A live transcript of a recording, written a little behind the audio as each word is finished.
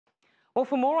Well,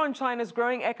 for more on China's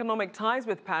growing economic ties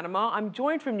with Panama, I'm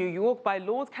joined from New York by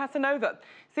Lourdes Casanova,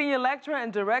 Senior Lecturer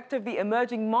and Director of the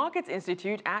Emerging Markets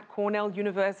Institute at Cornell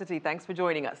University. Thanks for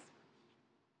joining us.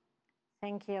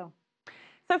 Thank you.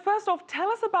 So first off, tell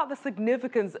us about the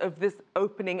significance of this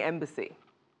opening embassy.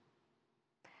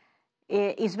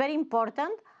 It's very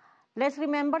important. Let's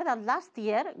remember that last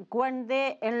year, when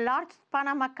the enlarged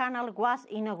Panama Canal was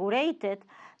inaugurated,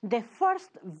 the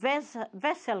first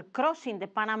vessel crossing the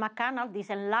Panama Canal, this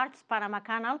enlarged Panama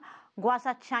Canal, was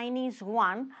a Chinese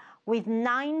one with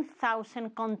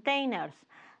 9,000 containers,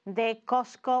 the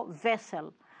COSCO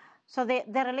vessel. So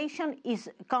the relation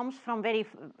comes from very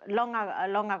long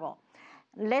ago.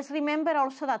 Let's remember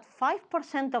also that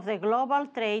 5% of the global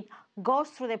trade goes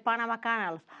through the Panama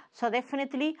Canal. So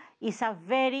definitely it's a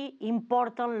very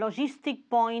important logistic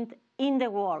point in the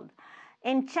world.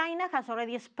 And China has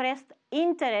already expressed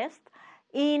interest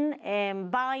in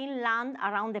buying land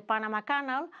around the Panama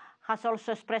Canal, has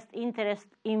also expressed interest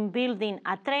in building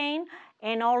a train,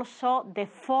 and also the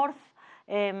fourth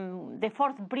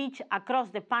bridge across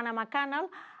the Panama Canal,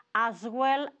 as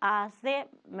well as the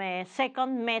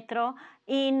second metro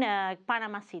in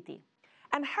Panama City.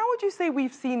 And how would you say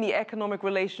we've seen the economic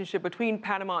relationship between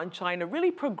Panama and China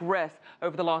really progress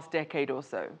over the last decade or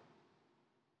so?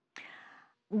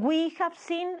 We have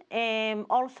seen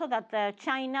also that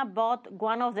China bought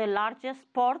one of the largest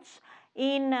ports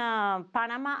in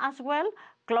Panama as well,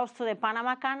 close to the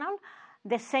Panama Canal.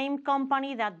 The same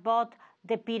company that bought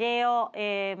the Pireo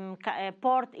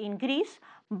port in Greece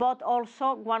bought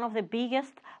also one of the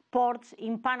biggest ports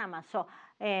in Panama. So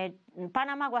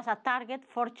Panama was a target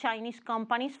for Chinese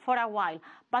companies for a while.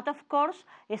 But of course,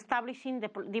 establishing the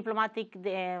diplomatic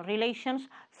relations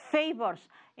favors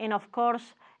and of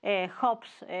course hopes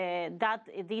that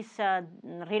this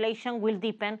relation will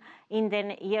deepen in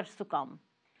the years to come.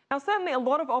 Now, certainly a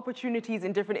lot of opportunities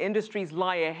in different industries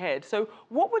lie ahead. So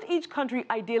what would each country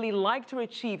ideally like to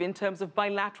achieve in terms of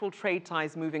bilateral trade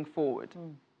ties moving forward?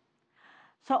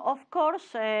 So, of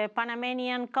course,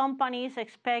 Panamanian companies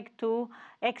expect to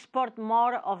export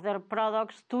more of their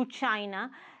products to China,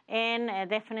 and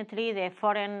definitely the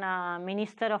foreign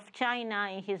minister of China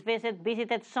in his visit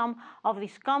visited some of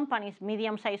these companies,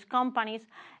 medium-sized companies,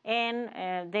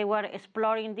 and they were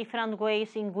exploring different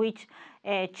ways in which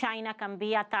China can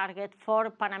be a target for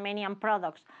Panamanian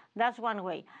products. That's one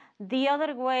way. The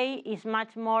other way is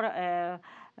much more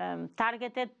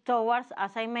targeted towards,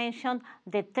 as I mentioned,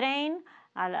 the train,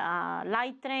 a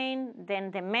light train,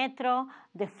 then the metro,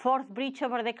 the fourth bridge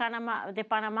over the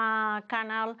Panama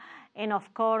Canal, and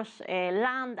of course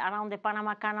land around the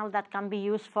Panama Canal that can be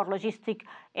used for logistic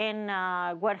and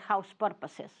warehouse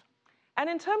purposes. And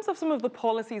in terms of some of the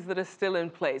policies that are still in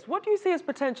place, what do you see as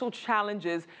potential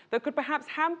challenges that could perhaps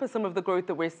hamper some of the growth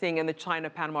that we're seeing in the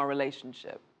China-Panama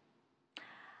relationship?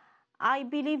 I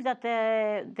believe that,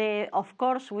 of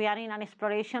course, we are in an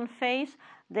exploration phase.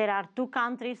 There are two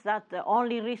countries that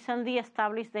only recently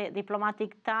established the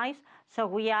diplomatic ties. So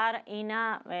we are in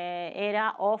an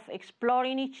era of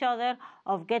exploring each other,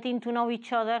 of getting to know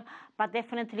each other. But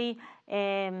definitely,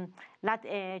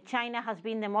 China has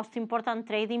been the most important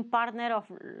trading partner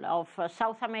of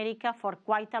South America for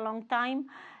quite a long time.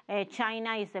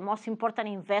 China is the most important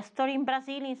investor in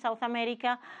Brazil, in South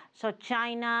America. So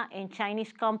China and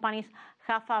Chinese companies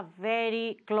have a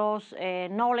very close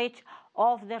knowledge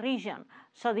of the region.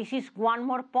 So this is one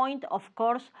more point, of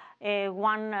course,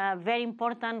 one very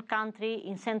important country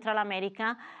in Central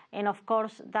America, and of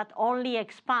course that only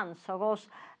expands. So goes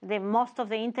most of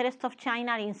the interest of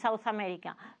China in South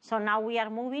America. So now we are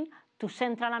moving to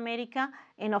Central America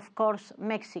and of course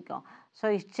Mexico. So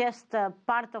it's just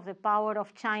part of the power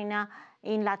of China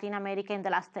in Latin America in the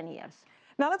last 10 years.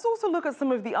 Now let's also look at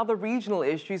some of the other regional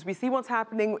issues. We see what's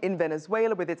happening in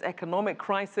Venezuela with its economic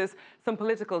crisis, some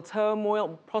political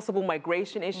turmoil, possible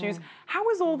migration issues. How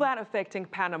is all that affecting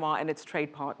Panama and its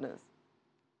trade partners?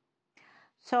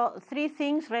 So three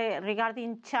things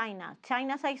regarding China.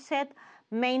 China, as I said,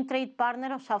 main trade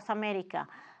partner of South America.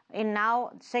 And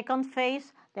now, second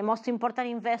phase, the most important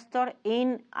investor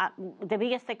in the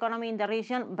biggest economy in the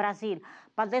region, Brazil.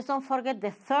 But let's don't forget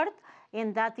the third,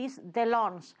 and that is the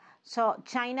loans. So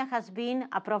China has been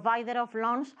a provider of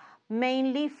loans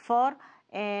mainly for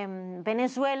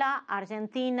Venezuela,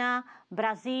 Argentina,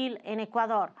 Brazil, and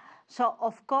Ecuador. So,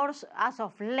 of course, as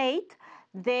of late,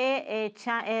 the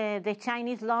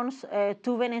Chinese loans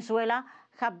to Venezuela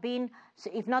have been,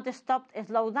 if not stopped,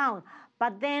 slowed down.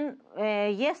 But then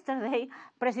yesterday,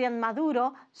 President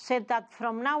Maduro said that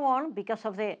from now on, because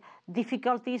of the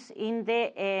difficulties in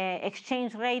the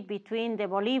exchange rate between the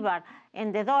Bolivar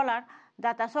and the dollar,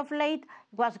 that as of late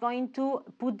was going to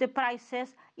put the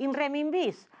prices in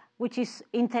renminbis, which is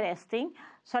interesting.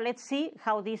 So let's see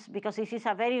how this, because this is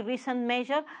a very recent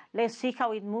measure, let's see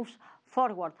how it moves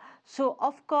forward. So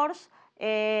of course,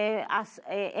 as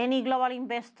any global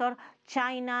investor,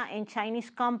 China and Chinese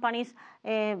companies,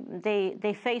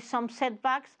 they face some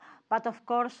setbacks, but of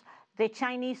course, the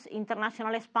Chinese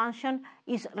international expansion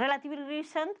is relatively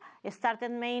recent. It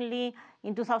started mainly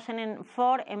in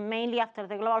 2004 and mainly after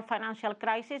the global financial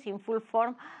crisis in full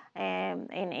form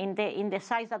in the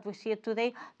size that we see it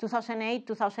today, 2008,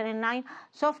 2009.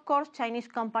 So of course, Chinese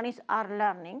companies are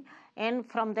learning, and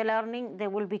from the learning, they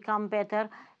will become better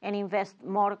and invest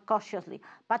more cautiously.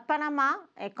 But Panama,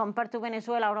 compared to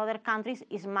Venezuela or other countries,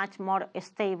 is much more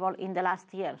stable in the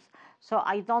last years. So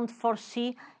I don't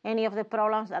foresee any of the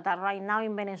problems that are right now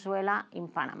in Venezuela in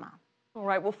Panama. All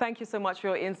right, well, thank you so much for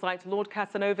your insight. Lourdes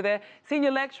Casanova there,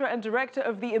 Senior Lecturer and Director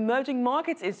of the Emerging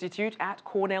Markets Institute at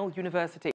Cornell University.